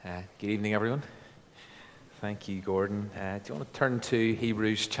Good evening, everyone. Thank you, Gordon. Do you want to turn to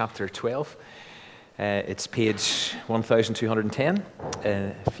Hebrews chapter 12? It's page 1210,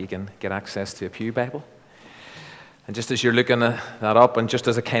 if you can get access to a Pew Bible. And just as you're looking that up, and just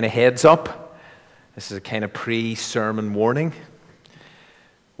as a kind of heads up, this is a kind of pre-sermon warning.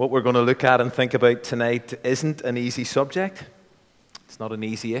 What we're going to look at and think about tonight isn't an easy subject. It's not an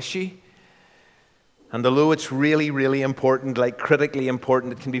easy issue. And although it's really, really important, like critically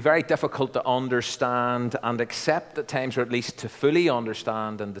important, it can be very difficult to understand and accept at times, or at least to fully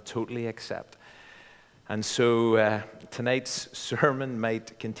understand and to totally accept. And so tonight's sermon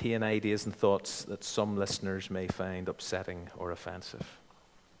might contain ideas and thoughts that some listeners may find upsetting or offensive.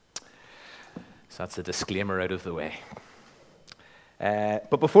 So that's a disclaimer out of the way.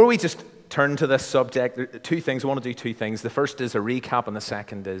 But before we just turn to this subject, there are two things. I want to do two things. The first is a recap, and the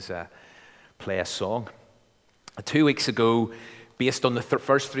second is play a song. 2 weeks ago, based on the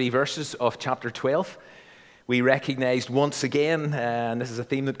first three verses of chapter 12, we recognized once again, and this is a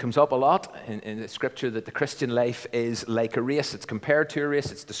theme that comes up a lot in the scripture, that the Christian life is like a race. It's compared to a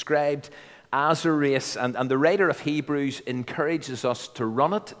race. It's described as a race. And the writer of Hebrews encourages us to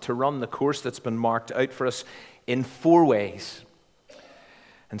run it, to run the course that's been marked out for us in four ways.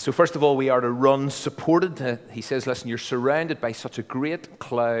 And so first of all, we are to run supported. He says, listen, you're surrounded by such a great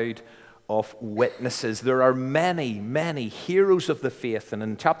cloud of witnesses. There are many, many heroes of the faith. And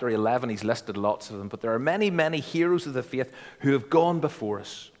in chapter 11, he's listed lots of them. But there are many, many heroes of the faith who have gone before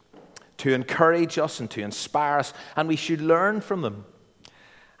us to encourage us and to inspire us. And we should learn from them.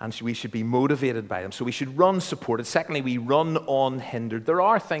 And we should be motivated by them. So we should run supported. Secondly, we run unhindered. There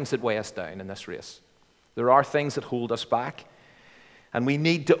are things that weigh us down in this race. There are things that hold us back. And we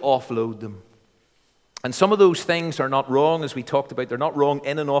need to offload them. And some of those things are not wrong, as we talked about. They're not wrong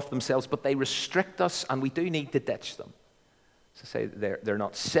in and of themselves, but they restrict us, and we do need to ditch them. So say they're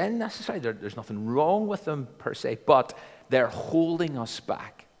not sin necessarily. There's nothing wrong with them per se, but they're holding us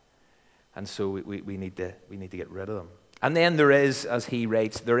back. And so we need to get rid of them. And then there is, as he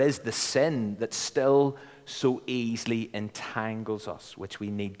writes, there is the sin that still so easily entangles us, which we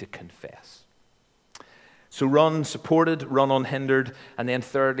need to confess. So run supported, run unhindered, and then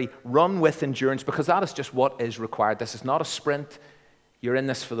thirdly, run with endurance, because that is just what is required. This is not a sprint. You're in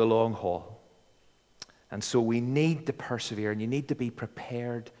this for the long haul. And so we need to persevere, and you need to be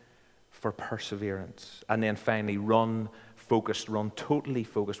prepared for perseverance. And then finally, run focused, run totally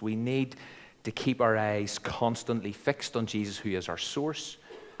focused. We need to keep our eyes constantly fixed on Jesus, who is our source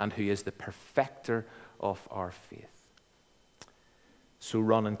and who is the perfecter of our faith. So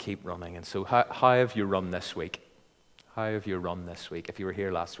run and keep running. And so how have you run this week? How have you run this week? If you were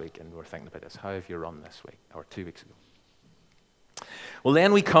here last week and were thinking about this, how have you run this week or 2 weeks ago? Well,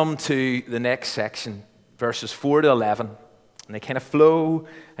 then we come to the next section, verses 4 to 11. And they kind of flow.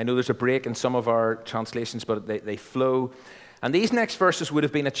 I know there's a break in some of our translations, but they flow. And these next verses would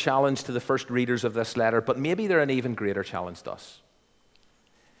have been a challenge to the first readers of this letter, but maybe they're an even greater challenge to us.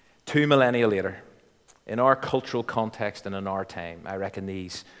 2 millennia later. In our cultural context and in our time, I reckon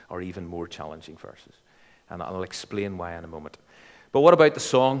these are even more challenging verses. And I'll explain why in a moment. But what about the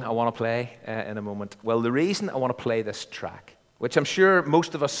song I want to play in a moment? Well, the reason I want to play this track, which I'm sure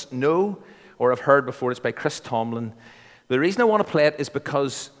most of us know or have heard before, it's by Chris Tomlin. The reason I want to play it is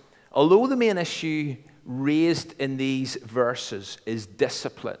because although the main issue raised in these verses is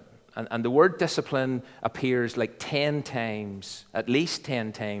discipline, and the word discipline appears like 10 times, at least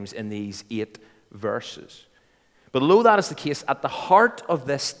 10 times in these 8 verses. But although that is the case, at the heart of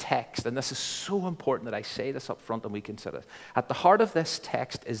this text, and this is so important that I say this up front and we consider it, at the heart of this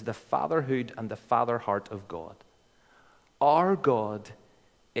text is the fatherhood and the father heart of God. Our God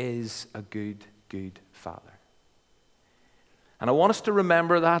is a good, good Father. And I want us to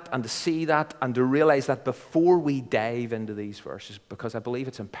remember that and to see that and to realize that before we dive into these verses, because I believe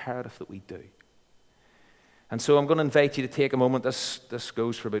it's imperative that we do. And so I'm going to invite you to take a moment. This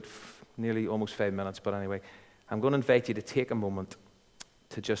goes for about nearly almost 5 minutes, but anyway, I'm going to invite you to take a moment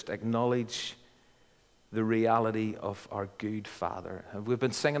to just acknowledge the reality of our good Father. We've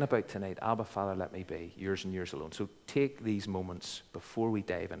been singing about tonight, Abba, Father, let me be, yours and yours alone. So take these moments before we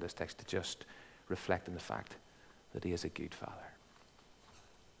dive into this text to just reflect on the fact that He is a good Father.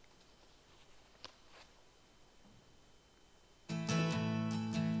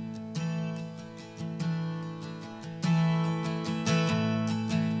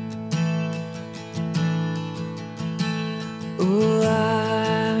 Oh,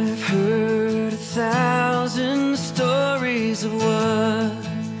 I've heard 1,000 stories of what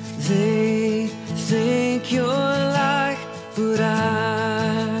they think you're like, but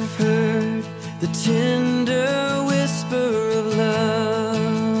I've heard the tender whisper of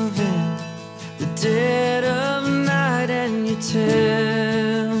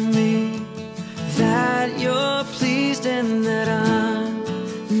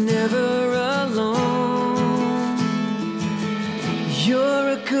You're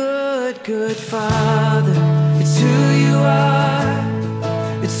a good, good Father. It's who you are.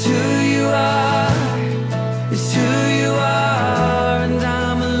 It's who you are. It's who you are. And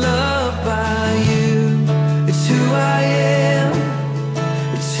I'm loved by you. It's who I am.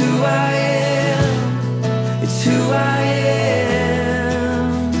 It's who I am. It's who I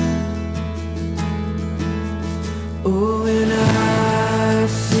am. Oh, and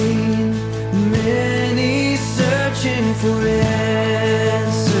I've seen many searching for answers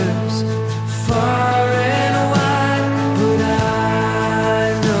far and wide, but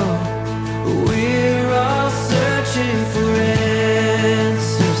I know we're all searching for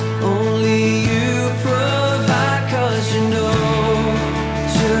answers. Only you provide, 'cause you know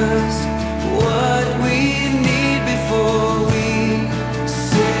just what we need before we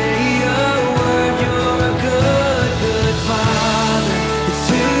say a word. You're a good, good Father. It's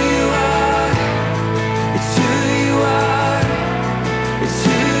who you are. It's who you are. It's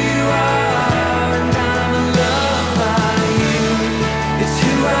who you are. And I'm loved by you. It's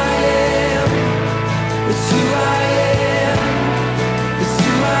who I am. It's who I am. It's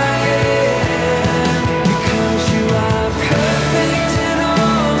who I am. Because you are perfect in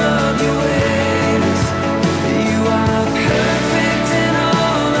all of your ways. You are perfect in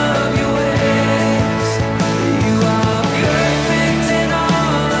all of your ways. You are perfect in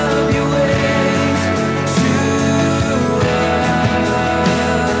all of your ways to us.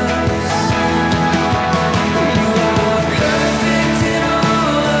 You are perfect in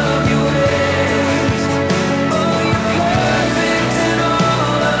all of your ways. Oh, you're perfect in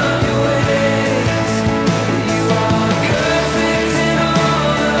all of your ways. You are perfect in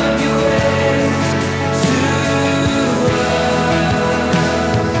all of your ways to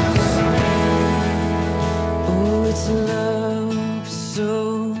us. Oh, it's love so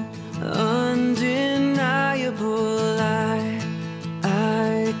undeniable.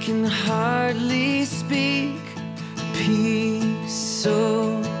 I can hardly speak. Peace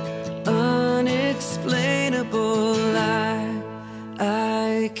so unexplainable.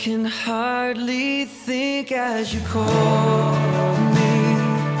 I can hardly think as you call me.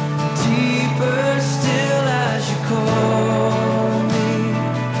 Deeper still as you call me.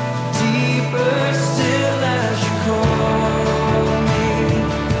 Deeper still as you call me.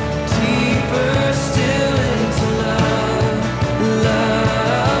 Deeper still into love.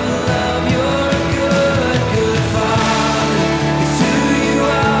 Love, love. You're a good, good Father. It's who you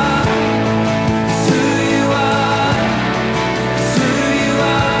are. It's who you are. It's who you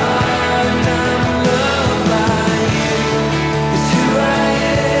are. And I'm loved by you. It's who I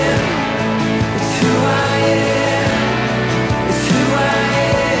am. It's who I am. It's who I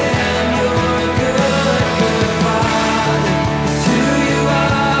am. You're a good, good Father. It's who you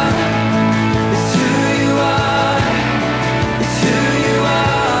are. It's who you are. It's who you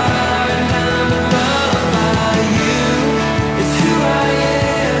are. And I'm loved by you. It's who I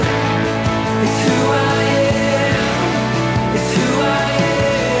am. It's who I am. It's who I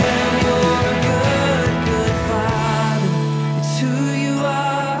am. You're a good, good Father. It's who you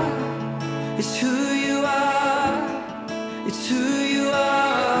are. It's who you are. It's who you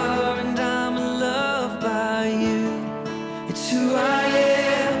are. And I'm loved by you. It's who I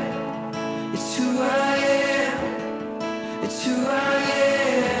am. It's who I am. It's who I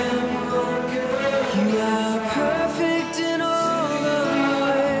am. You're good. You are perfect in all of your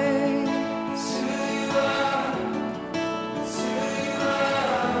ways. It's who you are. It's who you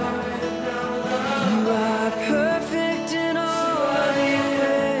are. And I'm loved. You are perfect in all of your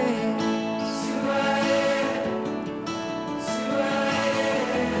ways. It's who I am. It's who I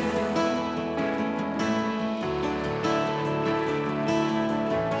am.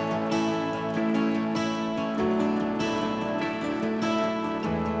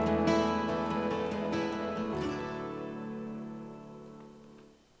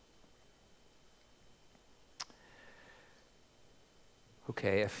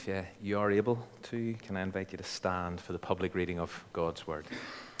 Okay, if you are able to, can I invite you to stand for the public reading of God's Word?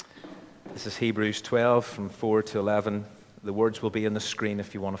 This is Hebrews 12 from 4 to 11. The words will be on the screen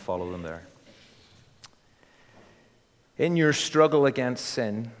if you want to follow them there. In your struggle against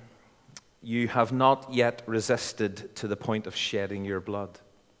sin, you have not yet resisted to the point of shedding your blood.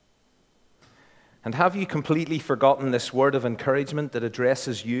 And have you completely forgotten this word of encouragement that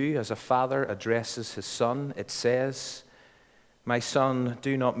addresses you as a father addresses his son? It says, "My son,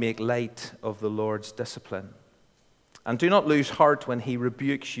 do not make light of the Lord's discipline. And do not lose heart when he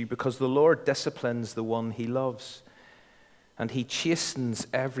rebukes you, because the Lord disciplines the one he loves, and he chastens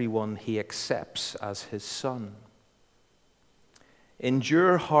everyone he accepts as his son.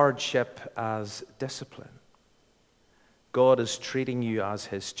 Endure hardship as discipline. God is treating you as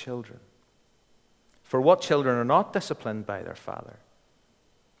his children. For what children are not disciplined by their father?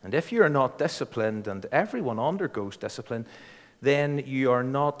 And if you are not disciplined, and everyone undergoes discipline, then you are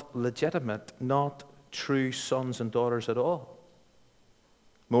not legitimate, not true sons and daughters at all.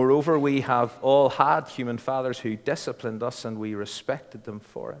 Moreover, we have all had human fathers who disciplined us, and we respected them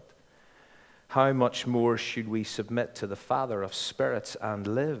for it. How much more should we submit to the Father of spirits and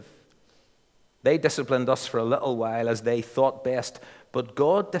live? They disciplined us for a little while as they thought best, but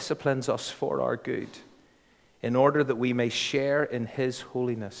God disciplines us for our good, in order that we may share in his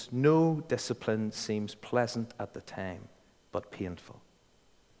holiness. No discipline seems pleasant at the time, but painful.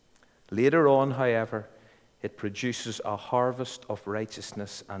 Later on, however, it produces a harvest of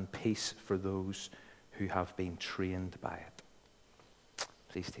righteousness and peace for those who have been trained by it.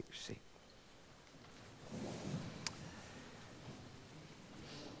 Please take your seat.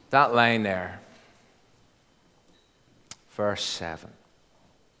 That line there, verse 7.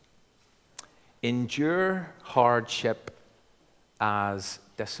 Endure hardship as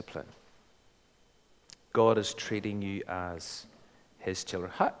discipline. God is treating you as his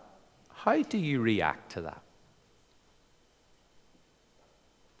children. How do you react to that?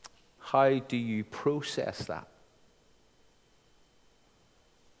 How do you process that?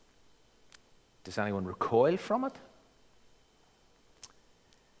 Does anyone recoil from it?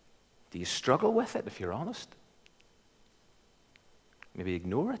 Do you struggle with it, if you're honest? Maybe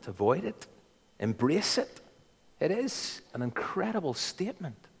ignore it, avoid it, embrace it. It is an incredible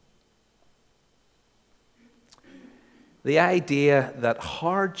statement. The idea that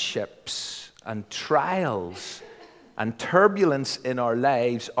hardships and trials and turbulence in our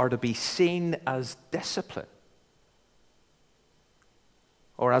lives are to be seen as discipline,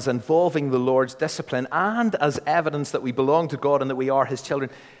 or as involving the Lord's discipline, and as evidence that we belong to God and that we are his children,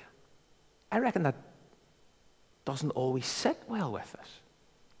 I reckon that doesn't always sit well with us.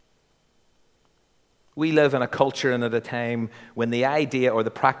 We live in a culture and at a time when the idea or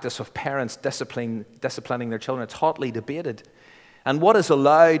the practice of parents disciplining their children, it's hotly debated. And what is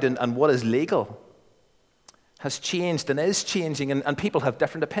allowed and what is legal has changed and is changing, and people have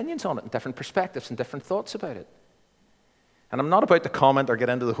different opinions on it and different perspectives and different thoughts about it. And I'm not about to comment or get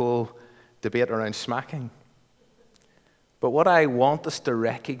into the whole debate around smacking. But what I want us to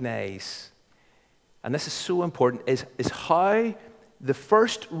recognize, and this is so important, is how the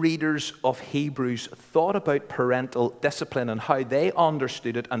first readers of Hebrews thought about parental discipline and how they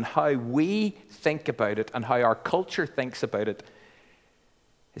understood it and how we think about it and how our culture thinks about it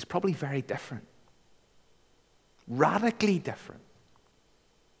is probably very different. Radically different.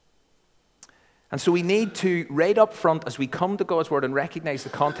 And so we need to, right up front, as we come to God's Word and recognize the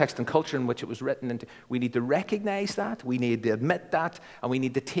context and culture in which it was written into, we need to recognize that, we need to admit that, and we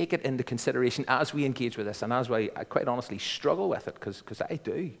need to take it into consideration as we engage with this, and as I quite honestly struggle with it, because I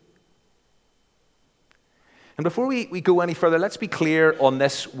do. And before we go any further, let's be clear on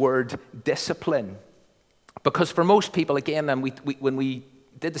this word discipline. Because for most people, again, and when we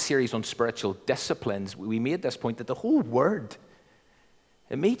did the series on spiritual disciplines, we made this point that the whole word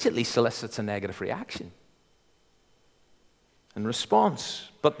immediately solicits a negative reaction in response.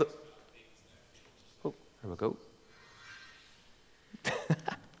 But there we go.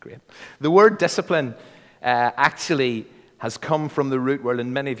 Great. The word discipline actually has come from the root word,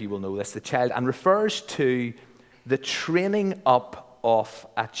 and many of you will know this, the child, and refers to the training up of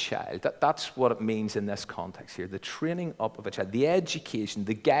a child. That's what it means in this context here, the training up of a child, the education,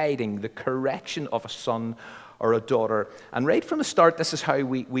 the guiding, the correction of a son or a daughter. And right from the start, this is how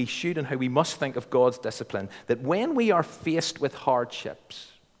we should and how we must think of God's discipline, that when we are faced with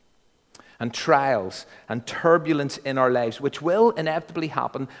hardships and trials and turbulence in our lives, which will inevitably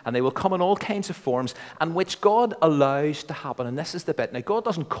happen, and they will come in all kinds of forms, and which God allows to happen, and this is the bit, now God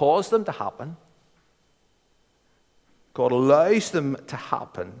doesn't cause them to happen, God allows them to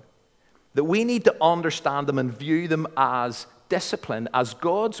happen, that we need to understand them and view them as discipline, as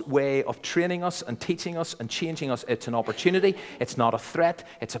God's way of training us and teaching us and changing us. It's an opportunity, it's not a threat,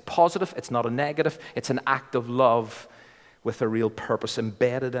 it's a positive, it's not a negative, it's an act of love with a real purpose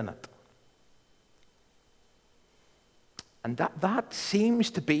embedded in it. And that seems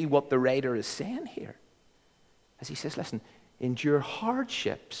to be what the writer is saying here. As he says, listen, endure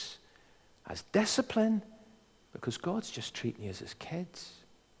hardships as discipline because God's just treating you as his kids.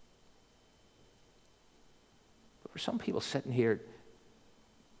 But for some people sitting here,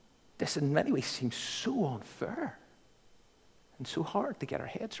 this in many ways seems so unfair and so hard to get our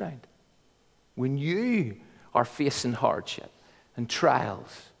heads around. When you are facing hardship and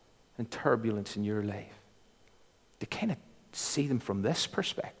trials and turbulence in your life, to kind of see them from this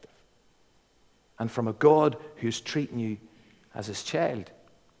perspective and from a God who's treating you as his child.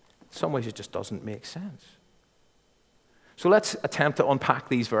 In some ways, it just doesn't make sense. So let's attempt to unpack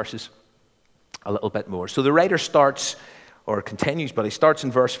these verses a little bit more. So the writer starts, or continues, but he starts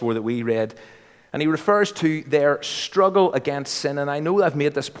in verse 4 that we read, and he refers to their struggle against sin. And I know I've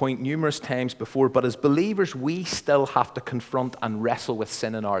made this point numerous times before, but as believers, we still have to confront and wrestle with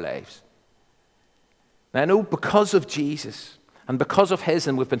sin in our lives. Now, I know because of Jesus, and because of his,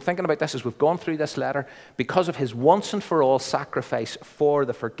 and we've been thinking about this as we've gone through this letter, because of his once and for all sacrifice for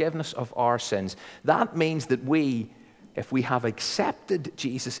the forgiveness of our sins, that means that we, if we have accepted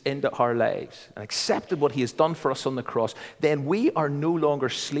Jesus into our lives and accepted what he has done for us on the cross, then we are no longer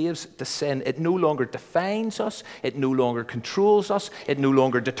slaves to sin. It no longer defines us. It no longer controls us. It no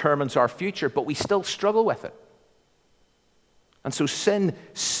longer determines our future, but we still struggle with it. And so sin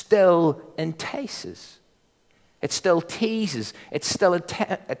still entices. It still teases. It still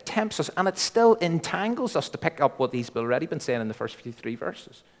tempts us, and it still entangles us, to pick up what he's already been saying in the first few 3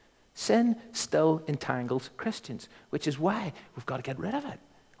 verses. Sin still entangles Christians, which is why we've got to get rid of it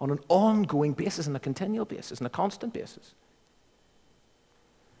on an ongoing basis, and a continual basis, and a constant basis.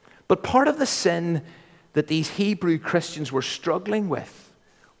 But part of the sin that these Hebrew Christians were struggling with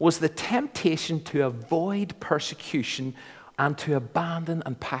was the temptation to avoid persecution and to abandon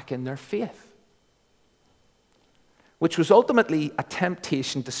and pack in their faith, which was ultimately a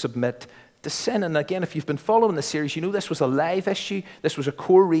temptation to submit to sin. And again, if you've been following the series, you know this was a live issue. This was a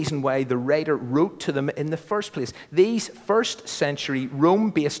core reason why the writer wrote to them in the first place. These first century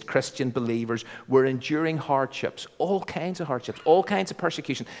Rome-based Christian believers were enduring hardships, all kinds of hardships, all kinds of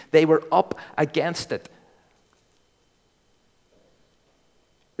persecution. They were up against it.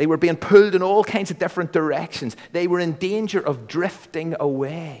 They were being pulled in all kinds of different directions. They were in danger of drifting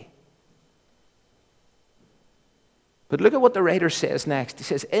away. But look at what the writer says next. He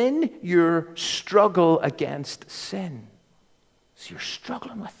says, in your struggle against sin. So you're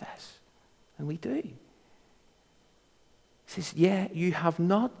struggling with this. And we do. He says, yeah, you have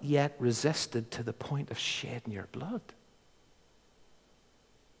not yet resisted to the point of shedding your blood.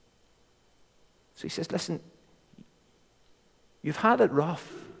 So he says, listen, you've had it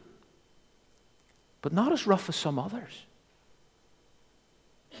rough, but not as rough as some others.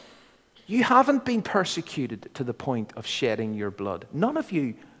 You haven't been persecuted to the point of shedding your blood. None of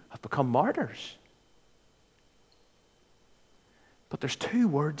you have become martyrs. But there's 2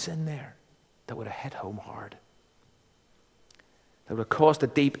 words in there that would have hit home hard. That would have caused a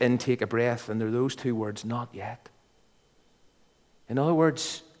deep intake of breath, and they're those 2 words, not yet. In other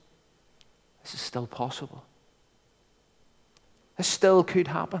words, this is still possible. This still could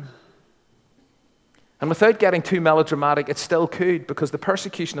happen. And without getting too melodramatic, it still could, because the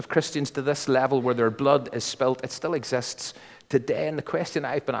persecution of Christians to this level where their blood is spilt, it still exists today. And the question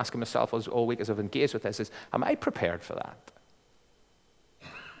I've been asking myself all week as I've engaged with this is, am I prepared for that?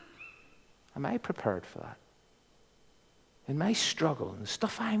 Am I prepared for that? In my struggle and the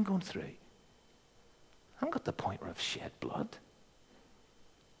stuff I'm going through, I haven't got the point where I've shed blood.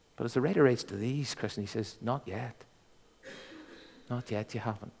 But as the writer writes to these Christians, he says, not yet. Not yet, you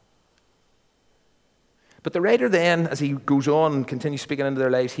haven't. But the writer then, as he goes on and continues speaking into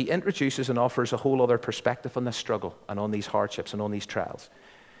their lives, he introduces and offers a whole other perspective on this struggle and on these hardships and on these trials.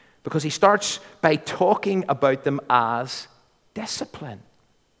 Because he starts by talking about them as discipline.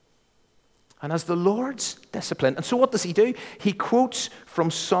 And as the Lord's discipline. And so what does he do? He quotes from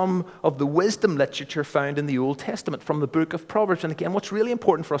some of the wisdom literature found in the Old Testament, from the book of Proverbs. And again, what's really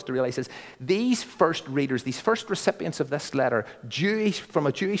important for us to realize is these first readers, these first recipients of this letter, from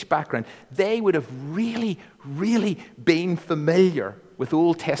a Jewish background, they would have really, really been familiar with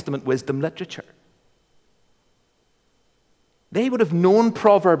Old Testament wisdom literature. They would have known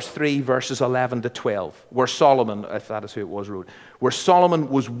Proverbs 3, verses 11 to 12, where Solomon, if that is who it was, wrote, where Solomon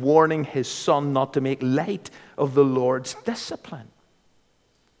was warning his son not to make light of the Lord's discipline.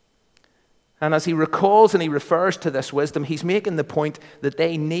 And as he recalls and he refers to this wisdom, he's making the point that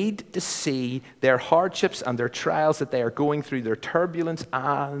they need to see their hardships and their trials that they are going through, their turbulence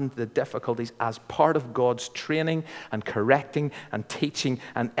and the difficulties, as part of God's training and correcting and teaching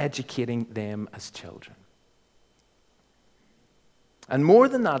and educating them as children. And more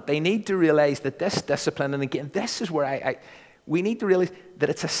than that, they need to realize that this discipline, and again, this is where we need to realize that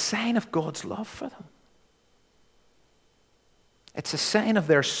it's a sign of God's love for them. It's a sign of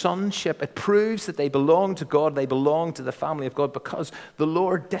their sonship. It proves that they belong to God, they belong to the family of God, because the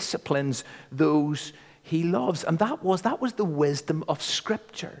Lord disciplines those he loves. And that was the wisdom of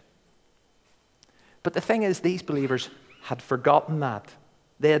Scripture. But the thing is, these believers had forgotten that.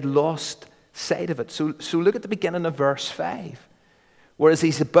 They had lost sight of it. So look at the beginning of verse 5. Whereas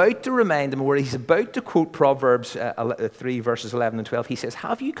he's about to remind them, where he's about to quote Proverbs 3, verses 11 and 12, he says,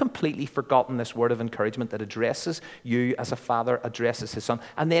 have you completely forgotten this word of encouragement that addresses you as a father addresses his son?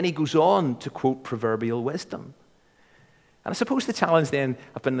 And then he goes on to quote proverbial wisdom. And I suppose the challenge then,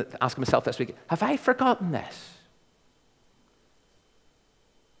 I've been asking myself this week, have I forgotten this?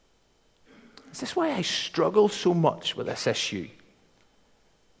 Is this why I struggle so much with this issue?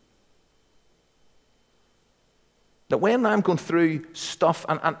 That when I'm going through stuff,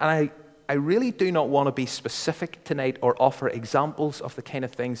 and I really do not want to be specific tonight or offer examples of the kind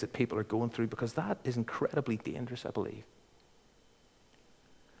of things that people are going through, because that is incredibly dangerous, I believe.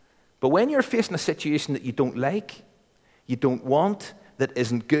 But when you're facing a situation that you don't like, you don't want, that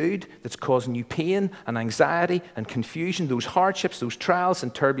isn't good, that's causing you pain and anxiety and confusion, those hardships, those trials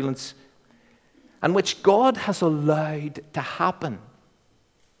and turbulence, and which God has allowed to happen,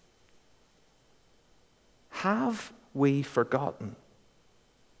 have we forgotten?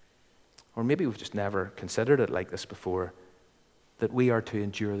 Or maybe we've just never considered it like this before, that we are to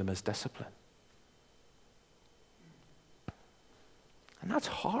endure them as discipline. And that's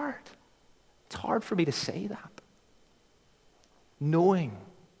hard. It's hard for me to say that, knowing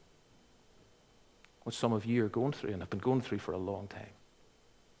what some of you are going through and have been going through for a long time.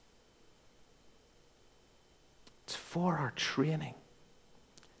 It's for our training.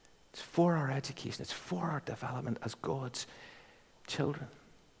 It's for our education. It's for our development as God's children.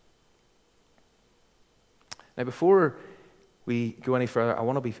 Now, before we go any further, I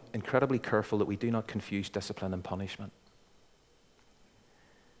want to be incredibly careful that we do not confuse discipline and punishment.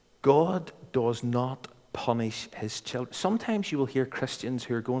 God does not punish his children. Sometimes you will hear Christians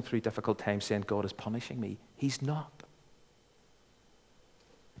who are going through difficult times saying, God is punishing me. He's not.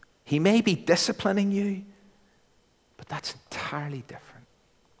 He may be disciplining you, but that's entirely different.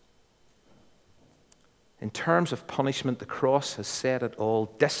 In terms of punishment, the cross has said it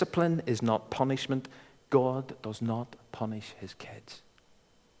all. Discipline is not punishment. God does not punish his kids.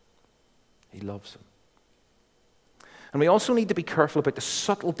 He loves them. And we also need to be careful about the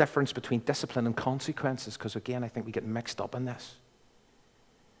subtle difference between discipline and consequences, because again, I think we get mixed up in this.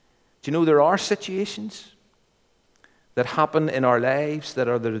 Do you know there are situations that happen in our lives that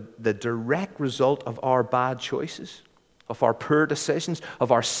are the direct result of our bad choices, of our poor decisions,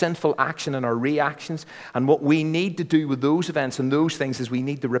 of our sinful action and our reactions. And what we need to do with those events and those things is we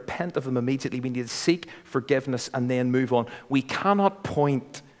need to repent of them immediately. We need to seek forgiveness and then move on. We cannot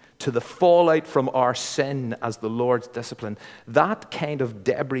point to the fallout from our sin as the Lord's discipline. That kind of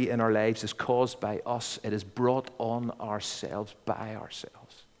debris in our lives is caused by us. It is brought on ourselves by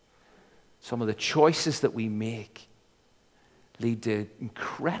ourselves. Some of the choices that we make lead to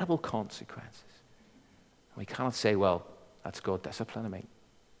incredible consequences. We cannot say, well, that's God disciplining me.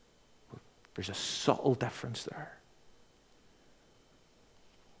 There's a subtle difference there.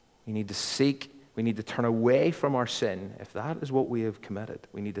 We need to seek, we need to turn away from our sin. If that is what we have committed,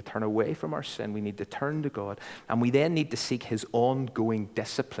 we need to turn away from our sin. We need to turn to God. And we then need to seek his ongoing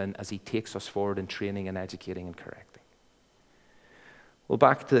discipline as he takes us forward in training and educating and correcting. Well,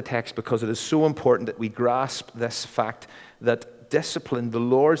 back to the text, because it is so important that we grasp this fact that discipline, the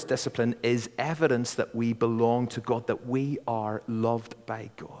Lord's discipline, is evidence that we belong to God, that we are loved by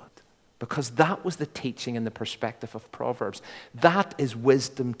God. Because that was the teaching and the perspective of Proverbs. That is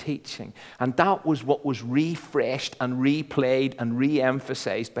wisdom teaching. And that was what was refreshed and replayed and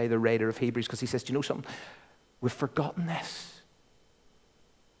re-emphasized by the writer of Hebrews, because he says, do you know something? We've forgotten this.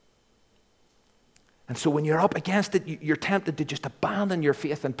 And so when you're up against it, you're tempted to just abandon your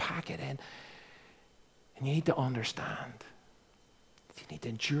faith and pack it in. And you need to understand. You need to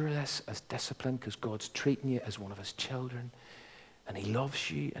endure this as discipline because God's treating you as one of his children. And he loves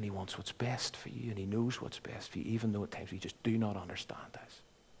you and he wants what's best for you and he knows what's best for you, even though at times we just do not understand this.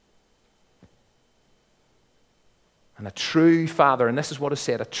 And a true father, and this is what is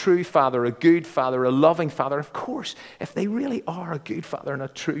said, a true father, a good father, a loving father, of course, if they really are a good father and a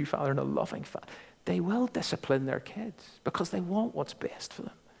true father and a loving father, they will discipline their kids because they want what's best for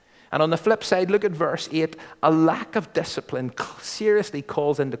them. And on the flip side, look at verse 8. A lack of discipline seriously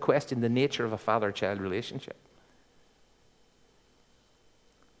calls into question the nature of a father-child relationship.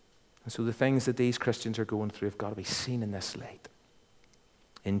 And so the things that these Christians are going through have got to be seen in this light.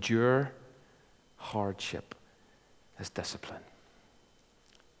 Endure hardship as discipline.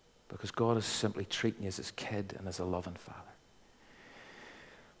 Because God is simply treating you as his kid and as a loving father.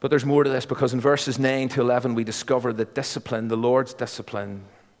 But there's more to this, because in verses 9 to 11 we discover that discipline, the Lord's discipline,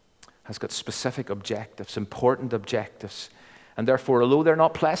 has got specific objectives, important objectives. And therefore, although they're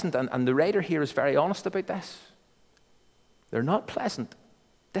not pleasant, and the writer here is very honest about this, they're not pleasant.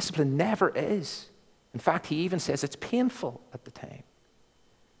 Discipline never is. In fact, he even says it's painful at the time.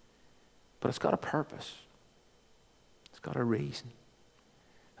 But it's got a purpose. It's got a reason.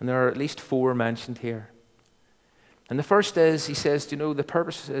 And there are at least 4 mentioned here. And the first is, he says, the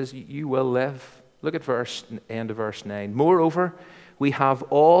purpose is you will live. Look at end of verse 9. Moreover, we have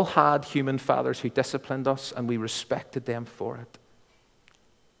all had human fathers who disciplined us, and we respected them for it.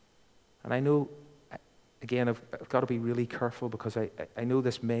 And I know, again, I've got to be really careful because I know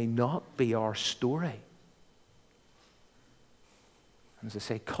this may not be our story. And as I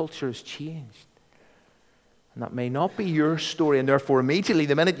say, culture has changed. And that may not be your story, and therefore immediately,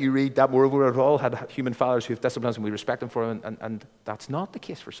 the minute you read that, moreover, we've all had human fathers who have disciplined us and we respect them for it, and that's not the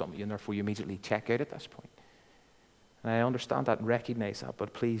case for some of you, and therefore you immediately check out at this point. And I understand that and recognize that,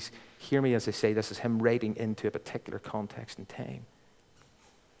 but please hear me as I say this is him writing into a particular context and time.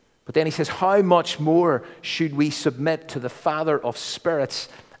 But then he says, how much more should we submit to the Father of spirits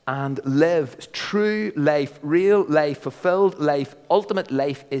and live? True life, real life, fulfilled life, ultimate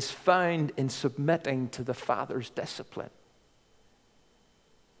life is found in submitting to the Father's discipline.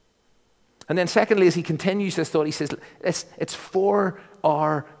 And then secondly, as he continues this thought, he says, it's for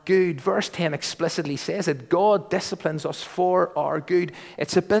our good. Verse 10 explicitly says it. God disciplines us for our good.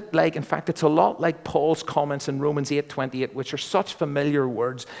 It's a bit like, in fact, it's a lot like Paul's comments in Romans 8:28, which are such familiar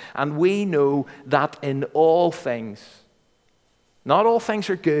words. And we know that in all things, not all things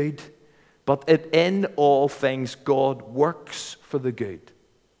are good, but in all things God works for the good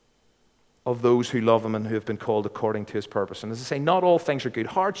of those who love him and who have been called according to his purpose. And as I say, not all things are good.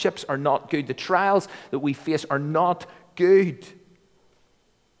 Hardships are not good. The trials that we face are not good.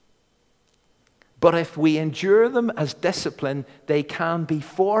 But if we endure them as discipline, they can be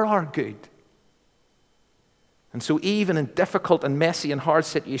for our good. And so even in difficult and messy and hard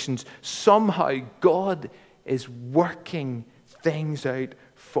situations, somehow God is working things out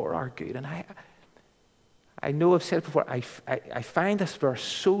for our good. And I know I've said it before, I find this verse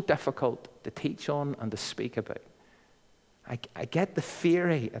so difficult to teach on and to speak about. I get the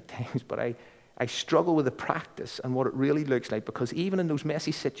theory at times, but I struggle with the practice and what it really looks like, because even in those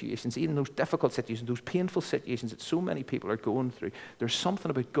messy situations, even in those difficult situations, those painful situations that so many people are going through, there's something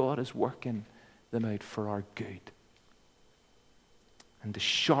about God is working them out for our good. And to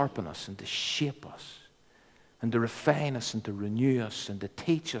sharpen us and to shape us and to refine us and to renew us and to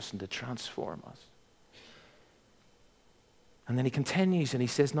teach us and to transform us. And then he continues and he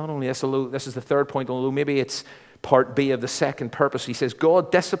says, not only this, although this is the third point, although maybe it's part B of the second purpose, he says,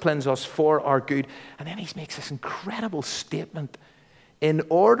 God disciplines us for our good. And then he makes this incredible statement, in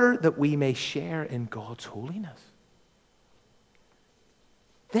order that we may share in God's holiness.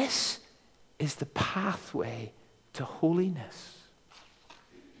 This is the pathway to holiness.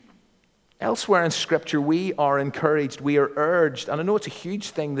 Elsewhere in Scripture, we are encouraged, we are urged, and I know it's a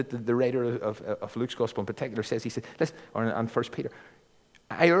huge thing that the writer of Luke's Gospel in particular says, he said, listen, and 1 Peter,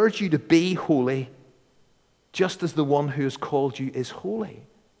 I urge you to be holy just as the one who has called you is holy.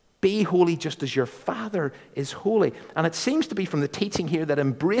 Be holy just as your Father is holy. And it seems to be from the teaching here that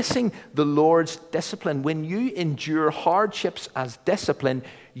embracing the Lord's discipline, when you endure hardships as discipline,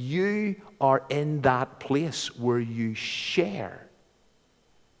 you are in that place where you share.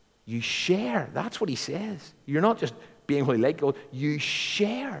 You share. That's what he says. You're not just being holy like God. You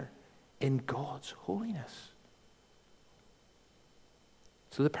share in God's holiness.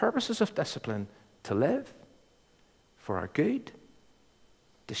 So the purposes of discipline: to live for our good,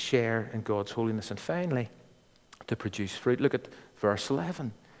 to share in God's holiness, and finally, to produce fruit. Look at verse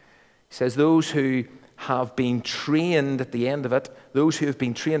 11. He says, those who have been trained, at the end of it, those who have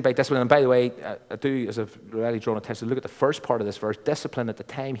been trained by discipline. And by the way, I do, as I've already drawn attention, look at the first part of this verse. Discipline at the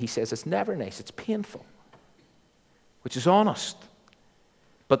time, he says, it's never nice, it's painful, which is honest.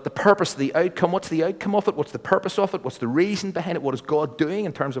 But the purpose, the outcome, what's the outcome of it? What's the purpose of it? What's the reason behind it? What is God doing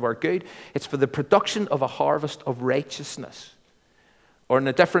in terms of our good? It's for the production of a harvest of righteousness. Or in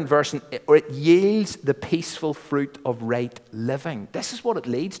a different version, it yields the peaceful fruit of right living. This is what it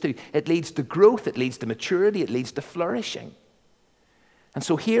leads to. It leads to growth, it leads to maturity, it leads to flourishing. And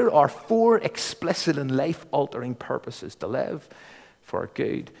so here are 4 explicit and life-altering purposes: to live, for our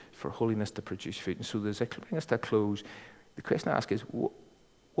good, for holiness, to produce fruit. And so as I bring us to a close, the question I ask is,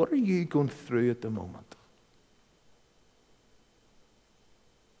 what are you going through at the moment?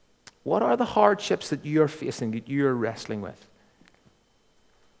 What are the hardships that you're facing, that you're wrestling with?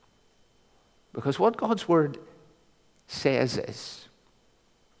 Because what God's word says is,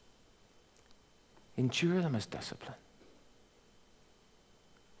 endure them as discipline.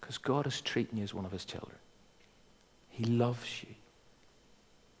 Because God is treating you as one of his children. He loves you.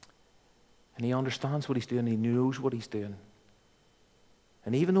 And he understands what he's doing. He knows what he's doing.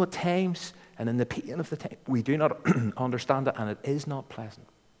 And even though at times, and in the pain of the time, we do not understand it, and it is not pleasant,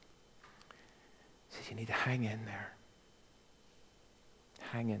 He says, you need to hang in there.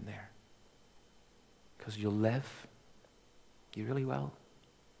 Hang in there. Because you'll live. You really will.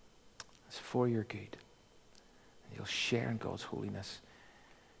 It's for your good. And you'll share in God's holiness.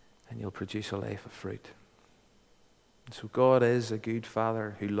 And you'll produce a life of fruit. And so God is a good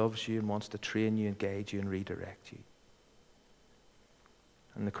Father who loves you and wants to train you and guide you and redirect you.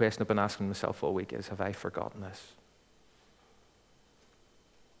 And the question I've been asking myself all week is, have I forgotten this?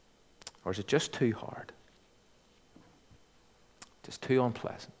 Or is it just too hard? Just too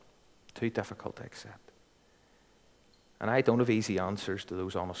unpleasant? Too difficult to accept? And I don't have easy answers to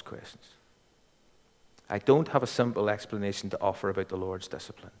those honest questions. I don't have a simple explanation to offer about the Lord's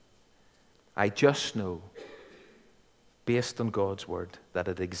discipline. I just know, based on God's word, that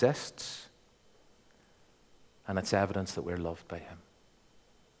it exists and it's evidence that we're loved by him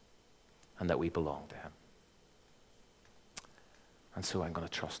and that we belong to him. And so I'm going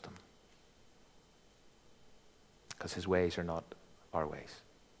to trust him because his ways are not our ways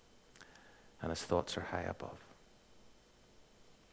and his thoughts are high above.